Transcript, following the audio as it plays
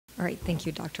All right, thank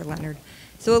you, Dr. Leonard.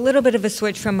 So a little bit of a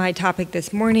switch from my topic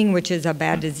this morning, which is a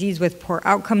bad disease with poor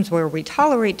outcomes where we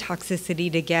tolerate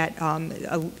toxicity to get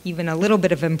even a little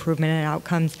bit of improvement in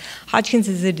outcomes. Hodgkin's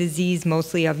is a disease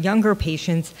mostly of younger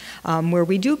patients where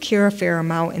we do cure a fair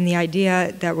amount, and the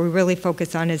idea that we really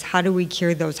focus on is how do we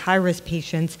cure those high-risk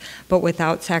patients but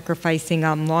without sacrificing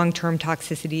long-term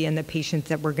toxicity in the patients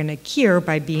that we're going to cure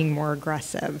by being more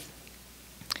aggressive.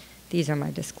 These are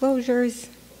my disclosures.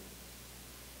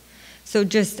 So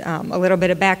just a little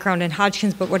bit of background in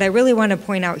Hodgkin's, but what I really want to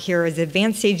point out here is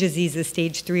advanced stage disease is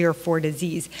stage 3 or 4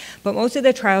 disease. But most of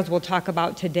the trials we'll talk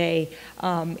about today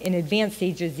in advanced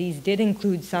stage disease did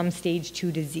include some stage 2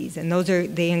 disease, and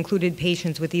they included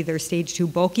patients with either stage 2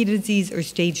 bulky disease or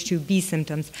stage 2B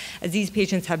symptoms, as these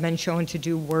patients have been shown to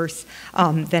do worse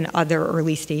than other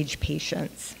early stage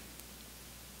patients.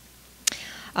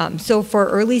 So for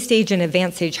early stage and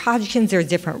advanced stage Hodgkin's, there's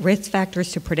different risk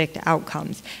factors to predict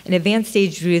outcomes. In advanced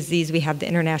stage disease, we have the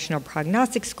International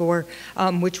Prognostic Score,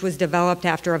 which was developed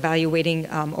after evaluating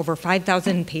over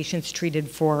 5,000 patients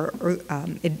treated for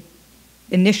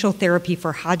initial therapy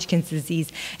for Hodgkin's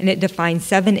disease, and it defined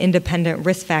 7 independent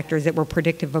risk factors that were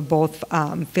predictive of both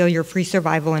failure-free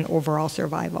survival and overall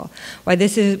survival. While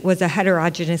this was a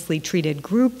heterogeneously treated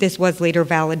group, this was later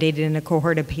validated in a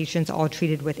cohort of patients all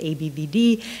treated with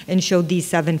ABVD and showed these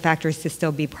 7 factors to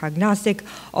still be prognostic,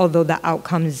 although the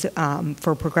outcomes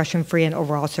for progression-free and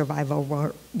overall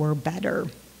survival were better.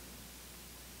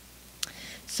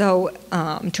 So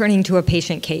turning to a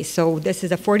patient case. So this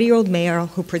is a 40-year-old male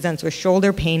who presents with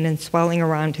shoulder pain and swelling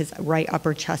around his right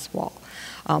upper chest wall.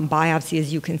 Biopsy,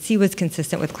 as you can see, was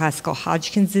consistent with classical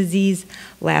Hodgkin's disease.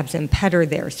 Labs and PET are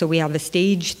there. So we have a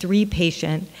stage 3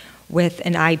 patient with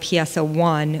an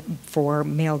IPS-1 for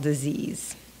male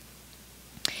disease.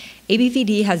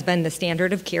 ABVD has been the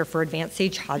standard of care for advanced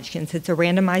stage Hodgkin's. It's a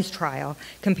randomized trial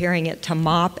comparing it to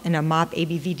MOP, and a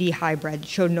MOP-ABVD hybrid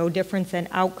showed no difference in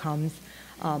outcomes,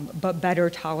 but better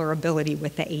tolerability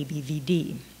with the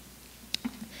ABVD.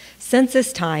 Since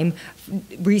this time,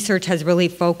 research has really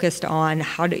focused on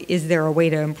is there a way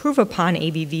to improve upon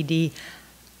ABVD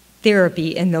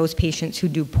therapy in those patients who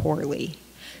do poorly.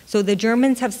 So the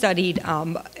Germans have studied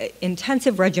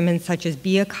intensive regimens such as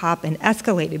BEACOPP and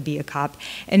escalated BEACOPP,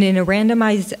 and in a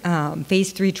randomized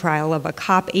phase 3 trial of a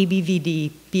COP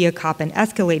ABVD, BEACOPP, and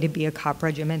escalated BEACOPP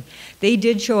regimen, they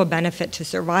did show a benefit to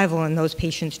survival in those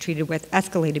patients treated with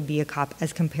escalated BEACOPP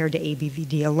as compared to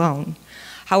ABVD alone.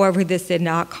 However, this did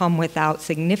not come without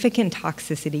significant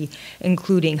toxicity,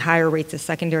 including higher rates of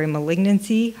secondary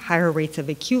malignancy, higher rates of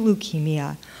acute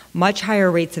leukemia, much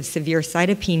higher rates of severe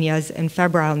cytopenias, and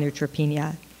febrile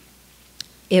neutropenia.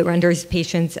 It renders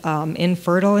patients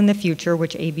infertile in the future,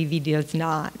 which ABVD does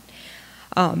not.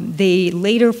 They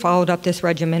later followed up this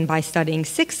regimen by studying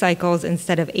 6 cycles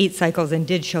instead of 8 cycles and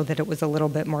did show that it was a little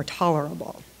bit more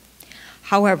tolerable.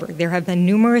 However, there have been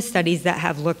numerous studies that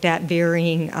have looked at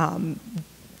varying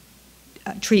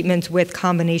treatments with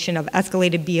combination of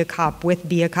escalated BEACOPP with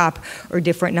BEACOPP or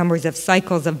different numbers of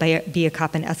cycles of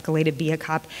BEACOPP and escalated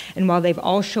BEACOPP. And while they've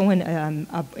all shown an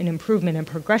improvement in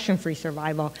progression-free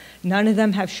survival, none of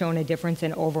them have shown a difference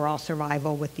in overall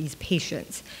survival with these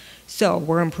patients. So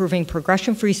we're improving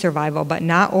progression-free survival, but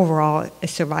not overall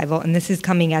survival, and this is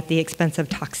coming at the expense of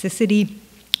toxicity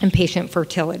and patient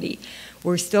fertility.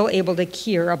 We're still able to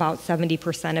cure about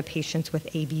 70% of patients with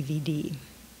ABVD.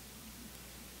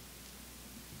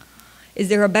 Is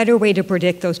there a better way to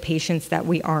predict those patients that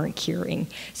we aren't curing?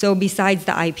 So besides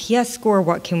the IPS score,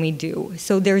 what can we do?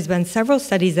 So there's been several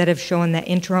studies that have shown that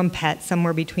interim PET,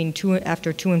 somewhere between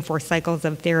after 2 and 4 cycles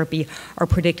of therapy, are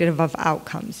predictive of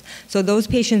outcomes. So those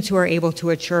patients who are able to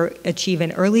achieve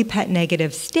an early PET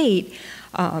negative state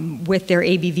with their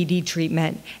ABVD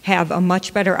treatment have a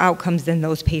much better outcomes than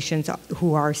those patients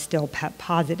who are still PET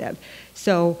positive.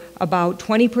 So about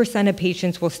 20% of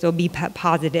patients will still be PET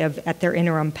positive at their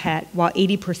interim PET, while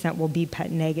 80% will be PET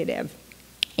negative.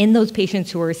 In those patients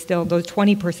who are still, those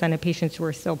 20% of patients who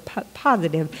are still PET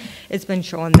positive, it's been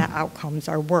shown that outcomes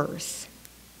are worse.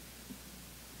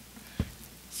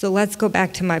 So let's go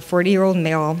back to my 40-year-old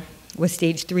male with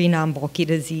stage 3 non-bulky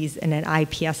disease and an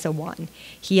IPS-1.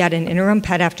 He had an interim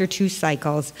PET after 2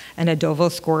 cycles and a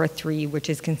Deauville score of 3, which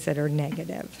is considered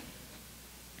negative.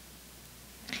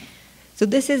 So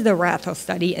this is the Rattle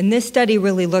Study, and this study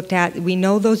really looked at, we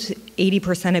know those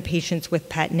 80% of patients with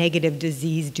PET negative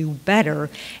disease do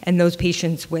better, and those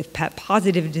patients with PET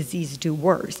positive disease do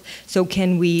worse. So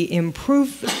can we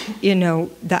improve,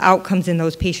 the outcomes in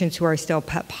those patients who are still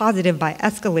PET positive by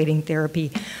escalating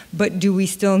therapy, but do we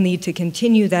still need to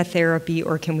continue that therapy,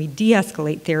 or can we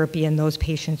de-escalate therapy in those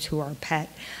patients who are PET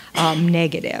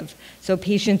negative. So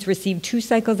patients received 2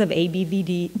 cycles of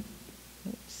ABVD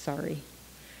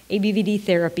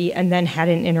therapy and then had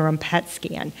an interim PET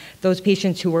scan. Those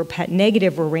patients who were PET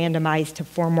negative were randomized to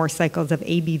 4 more cycles of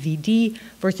ABVD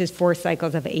versus 4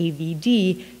 cycles of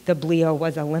AVD. The bleo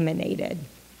was eliminated.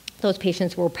 Those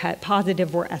patients who were PET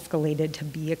positive were escalated to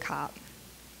BEACOPP.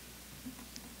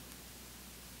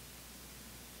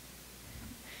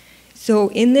 So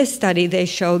in this study, they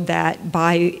showed that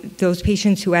by those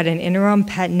patients who had an interim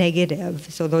PET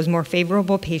negative, so those more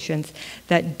favorable patients,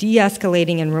 that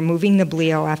de-escalating and removing the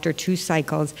bleo after 2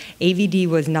 cycles, AVD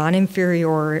was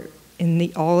non-inferior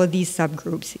in all of these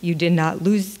subgroups. You did not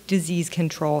lose disease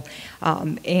control,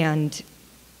 and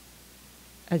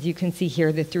as you can see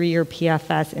here, the 3-year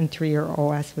PFS and 3-year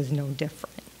OS was no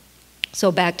different. So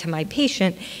back to my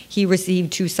patient, he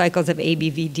received 2 cycles of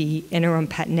ABVD, interim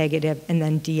PET negative, and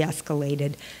then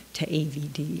de-escalated to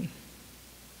AVD.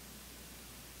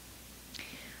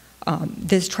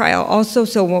 This trial also,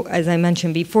 so as I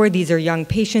mentioned before, these are young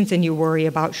patients and you worry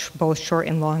about both short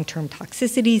and long-term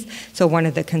toxicities. So one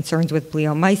of the concerns with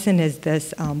bleomycin is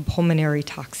this pulmonary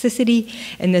toxicity.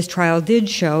 And this trial did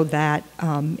show that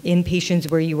in patients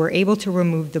where you were able to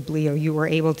remove the bleo, you were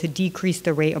able to decrease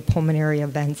the rate of pulmonary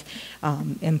events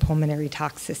and pulmonary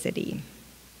toxicity.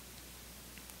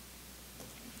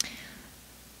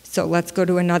 So let's go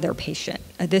to another patient.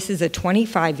 This is a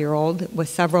 25-year-old with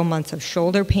several months of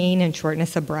shoulder pain and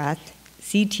shortness of breath.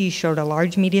 CT showed a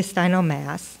large mediastinal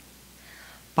mass.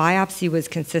 Biopsy was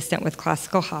consistent with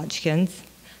classical Hodgkin's.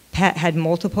 PET had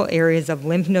multiple areas of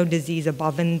lymph node disease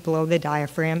above and below the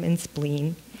diaphragm and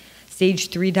spleen. Stage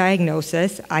 3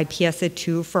 diagnosis, IPS of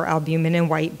 2 for albumin and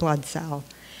white blood cell.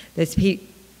 This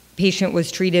patient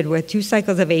was treated with 2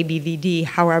 cycles of ABVD.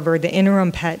 However, the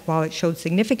interim PET, while it showed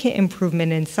significant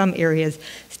improvement in some areas,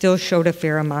 still showed a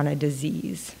fair amount of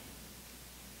disease.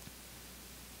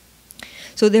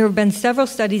 So there have been several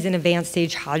studies in advanced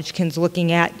stage Hodgkin's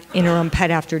looking at interim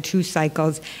PET after 2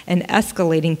 cycles and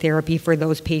escalating therapy for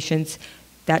those patients,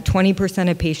 that 20%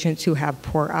 of patients who have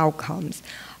poor outcomes.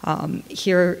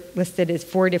 Here listed is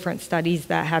 4 different studies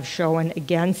that have shown,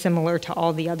 again, similar to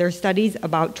all the other studies,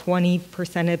 about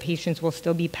 20% of patients will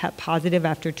still be PET positive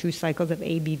after 2 cycles of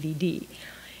ABVD.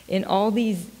 In all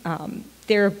these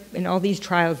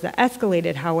trials that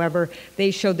escalated, however, they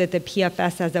showed that the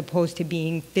PFS, as opposed to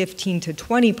being 15 to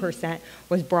 20%,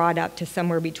 was brought up to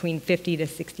somewhere between 50 to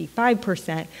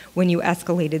 65% when you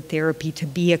escalated therapy to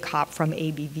BEACOPP from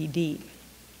ABVD.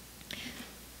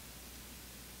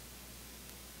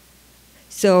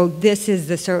 So this is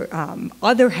the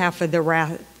other half of the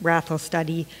Rattle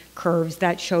Study curves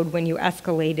that showed when you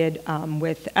escalated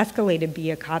with escalated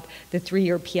BEACOPP, the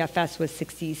 3-year PFS was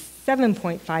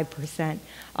 67.5%,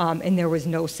 and there was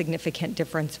no significant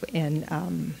difference in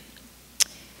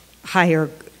higher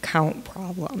count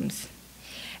problems.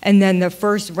 And then the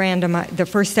first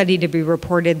study to be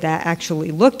reported that actually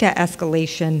looked at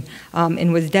escalation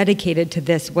and was dedicated to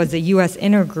this was a U.S.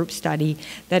 intergroup study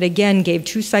that again gave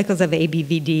 2 cycles of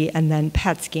ABVD and then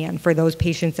PET scan. For those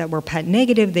patients that were PET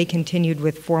negative, they continued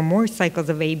with 4 more cycles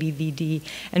of ABVD,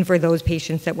 and for those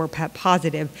patients that were PET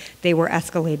positive, they were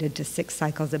escalated to 6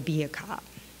 cycles of BEACOPP.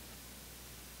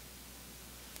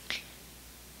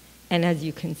 And as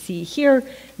you can see here,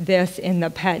 this in the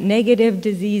PET negative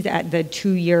disease at the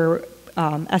 2-year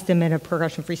estimate of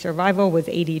progression-free survival was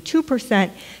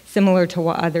 82%, similar to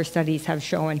what other studies have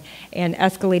shown. And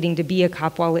escalating to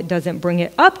BEACOPP, while it doesn't bring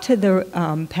it up to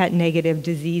the PET negative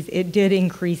disease, it did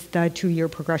increase the 2-year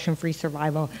progression-free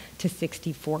survival to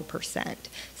 64%,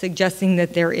 suggesting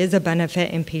that there is a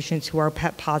benefit in patients who are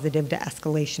PET positive to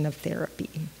escalation of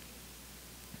therapy.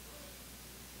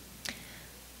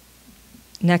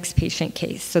 Next patient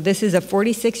case. So this is a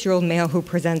 46-year-old male who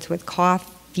presents with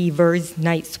cough, fevers,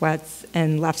 night sweats,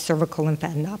 and left cervical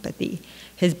lymphadenopathy.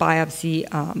 His biopsy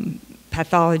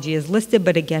pathology is listed,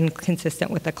 but again,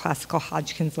 consistent with the classical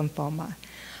Hodgkin's lymphoma.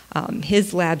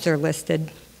 His labs are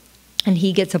listed, and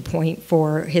he gets a point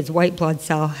for his white blood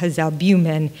cell, his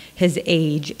albumin, his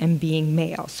age, and being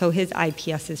male. So his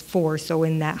IPS is 4, so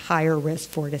in that higher risk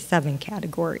 4 to 7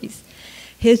 categories.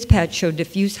 His PET showed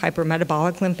diffuse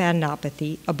hypermetabolic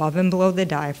lymphadenopathy above and below the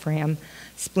diaphragm,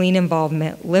 spleen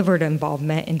involvement, liver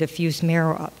involvement, and diffuse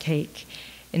marrow uptake.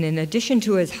 And in addition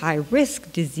to his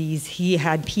high-risk disease, he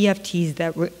had PFTs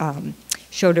that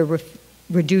showed a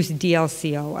reduced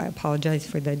DLCO. I apologize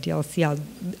for the DLCO.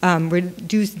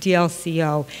 Reduced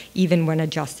DLCO even when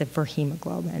adjusted for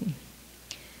hemoglobin.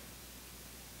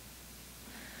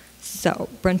 So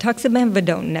brentuximab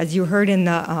vedotin, as you heard in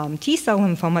the T-cell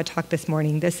lymphoma talk this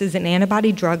morning, this is an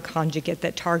antibody drug conjugate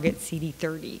that targets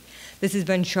CD30. This has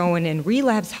been shown in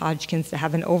relapsed Hodgkin's to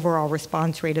have an overall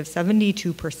response rate of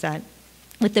 72%,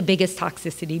 with the biggest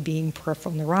toxicity being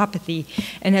peripheral neuropathy,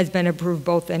 and has been approved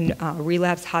both in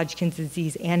relapsed Hodgkin's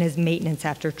disease and as maintenance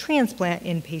after transplant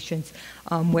in patients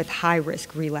with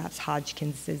high-risk relapsed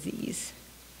Hodgkin's disease.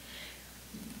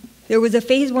 There was a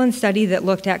phase 1 study that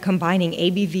looked at combining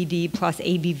ABVD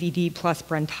plus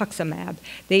brentuximab.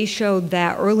 They showed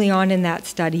that early on in that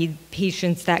study,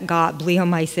 patients that got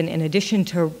bleomycin in addition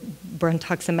to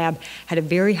brentuximab had a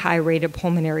very high rate of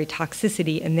pulmonary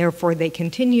toxicity, and therefore they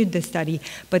continued the study,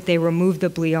 but they removed the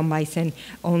bleomycin,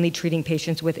 only treating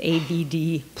patients with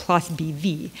ABD plus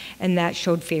BV, and that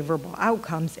showed favorable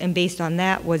outcomes. And based on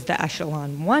that was the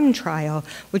Echelon 1 trial,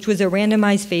 which was a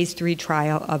randomized phase 3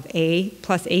 trial of A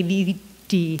plus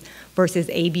ABVD versus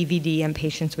ABVD in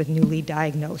patients with newly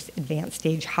diagnosed advanced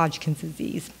stage Hodgkin's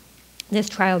disease. This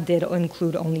trial did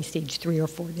include only stage 3 or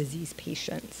 4 disease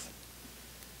patients.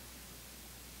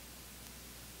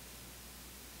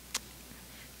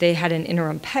 They had an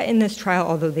interim PET in this trial,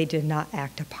 although they did not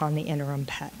act upon the interim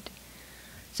PET.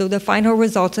 So the final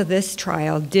results of this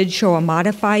trial did show a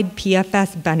modified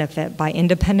PFS benefit by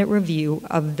independent review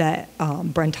of the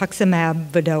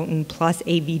brentuximab vedotin plus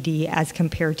AVD as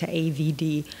compared to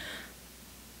AVD,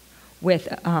 with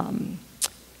a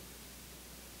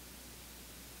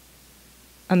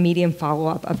median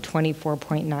follow-up of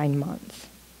 24.9 months.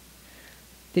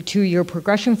 The 2-year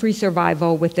progression-free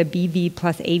survival with the BV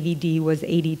plus AVD was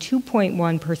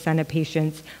 82.1% of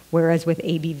patients, whereas with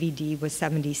ABVD was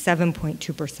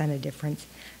 77.2% of difference.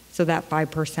 So that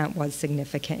 5% was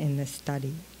significant in this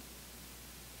study.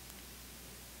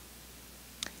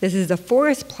 This is a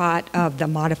forest plot of the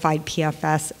modified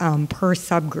PFS per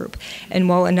subgroup. And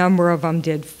while a number of them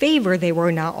did favor, they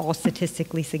were not all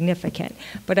statistically significant.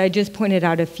 But I just pointed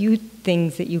out a few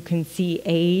things that you can see.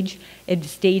 Age,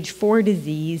 stage 4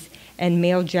 disease, and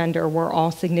male gender were all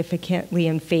significantly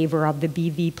in favor of the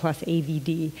BV plus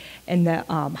AVD. And the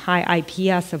high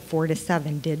IPS of 4 to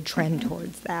 7 did trend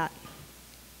towards that.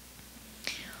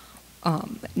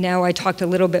 Now, I talked a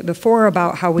little bit before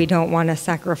about how we don't want to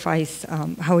sacrifice,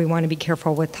 how we want to be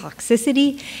careful with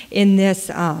toxicity. In this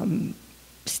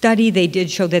study, they did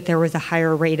show that there was a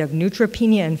higher rate of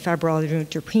neutropenia and febrile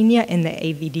neutropenia in the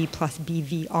AVD plus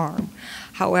BV arm.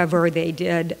 However, they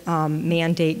did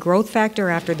mandate growth factor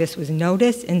after this was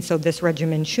noticed, and so this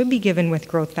regimen should be given with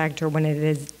growth factor when it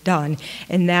is done,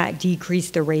 and that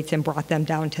decreased the rates and brought them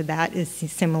down to that is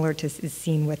similar to is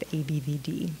seen with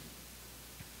ABVD.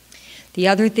 The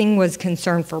other thing was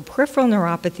concern for peripheral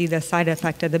neuropathy, the side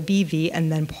effect of the BV, and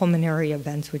then pulmonary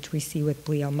events, which we see with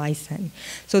bleomycin.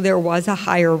 So there was a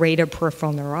higher rate of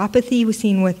peripheral neuropathy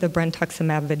seen with the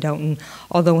brentuximab vedotin,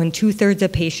 although in 2/3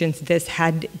 of patients this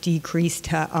had decreased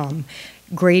to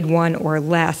grade 1 or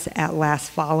less at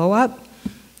last follow-up.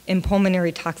 In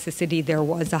pulmonary toxicity, there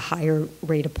was a higher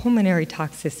rate of pulmonary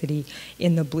toxicity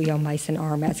in the bleomycin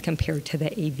arm as compared to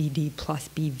the AVD plus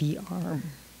BV arm.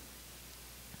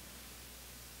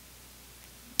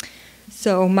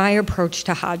 So my approach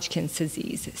to Hodgkin's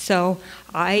disease. So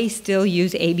I still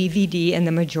use ABVD in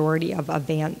the majority of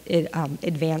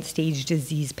advanced stage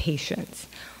disease patients.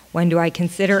 When do I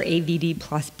consider AVD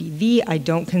plus BV? I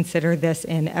don't consider this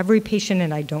in every patient,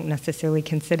 and I don't necessarily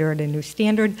consider it a new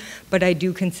standard, but I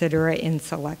do consider it in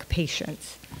select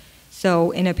patients.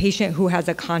 So in a patient who has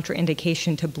a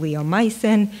contraindication to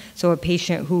bleomycin, so a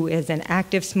patient who is an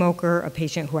active smoker, a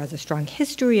patient who has a strong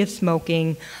history of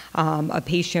smoking, a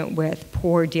patient with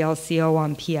poor DLCO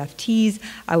on PFTs,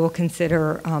 I will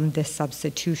consider this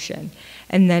substitution.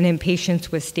 And then in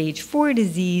patients with stage 4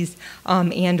 disease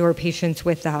and or patients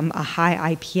with a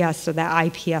high IPS, so that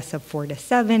IPS of 4 to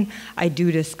 7, I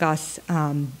do discuss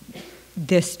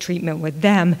this treatment with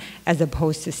them as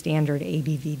opposed to standard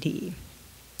ABVD.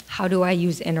 How do I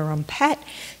use interim PET?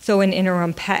 So an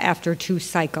interim PET after 2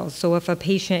 cycles. So if a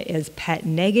patient is PET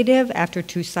negative after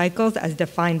 2 cycles, as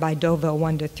defined by Deauville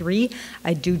 1 to 3,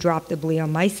 I do drop the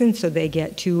bleomycin, so they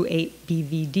get 2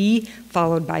 ABVD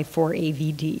followed by 4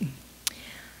 AVD.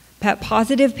 PET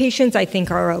positive patients, I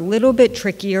think, are a little bit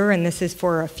trickier, and this is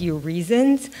for a few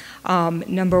reasons.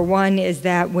 Number one is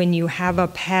that when you have a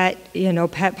PET,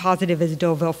 PET positive is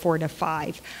Deauville 4 to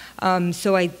 5.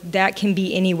 So that can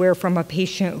be anywhere from a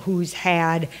patient who's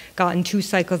gotten 2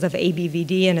 cycles of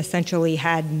ABVD and essentially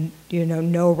had,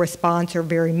 no response or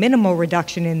very minimal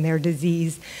reduction in their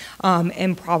disease,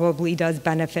 and probably does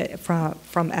benefit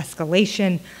from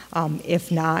escalation,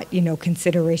 if not,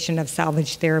 consideration of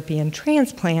salvage therapy and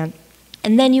transplant,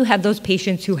 And then you have those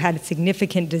patients who had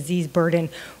significant disease burden,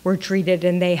 were treated,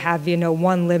 and they have,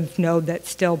 one lymph node that's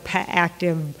still PET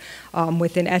active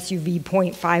with an SUV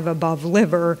 0.5 above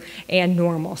liver and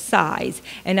normal size.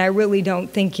 And I really don't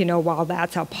think, while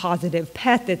that's a positive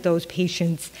PET, that those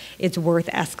patients, it's worth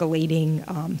escalating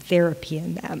therapy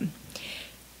in them.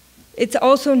 It's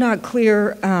also not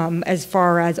clear as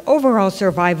far as overall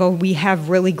survival. We have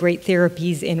really great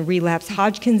therapies in relapsed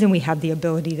Hodgkin's, and we have the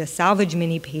ability to salvage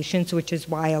many patients, which is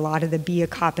why a lot of the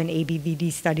BEACOPP and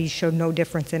ABVD studies showed no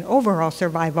difference in overall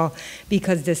survival,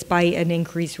 because despite an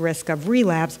increased risk of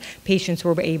relapse, patients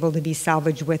were able to be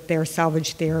salvaged with their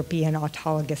salvage therapy and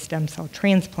autologous stem cell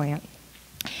transplant.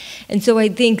 And so I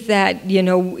think that,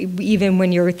 even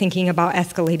when you're thinking about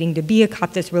escalating to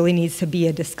BEACOPP, this really needs to be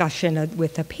a discussion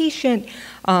with the patient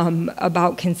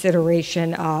about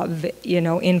consideration of,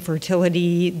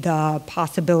 infertility, the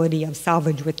possibility of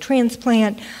salvage with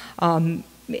transplant,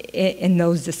 in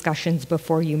those discussions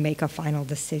before you make a final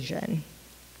decision.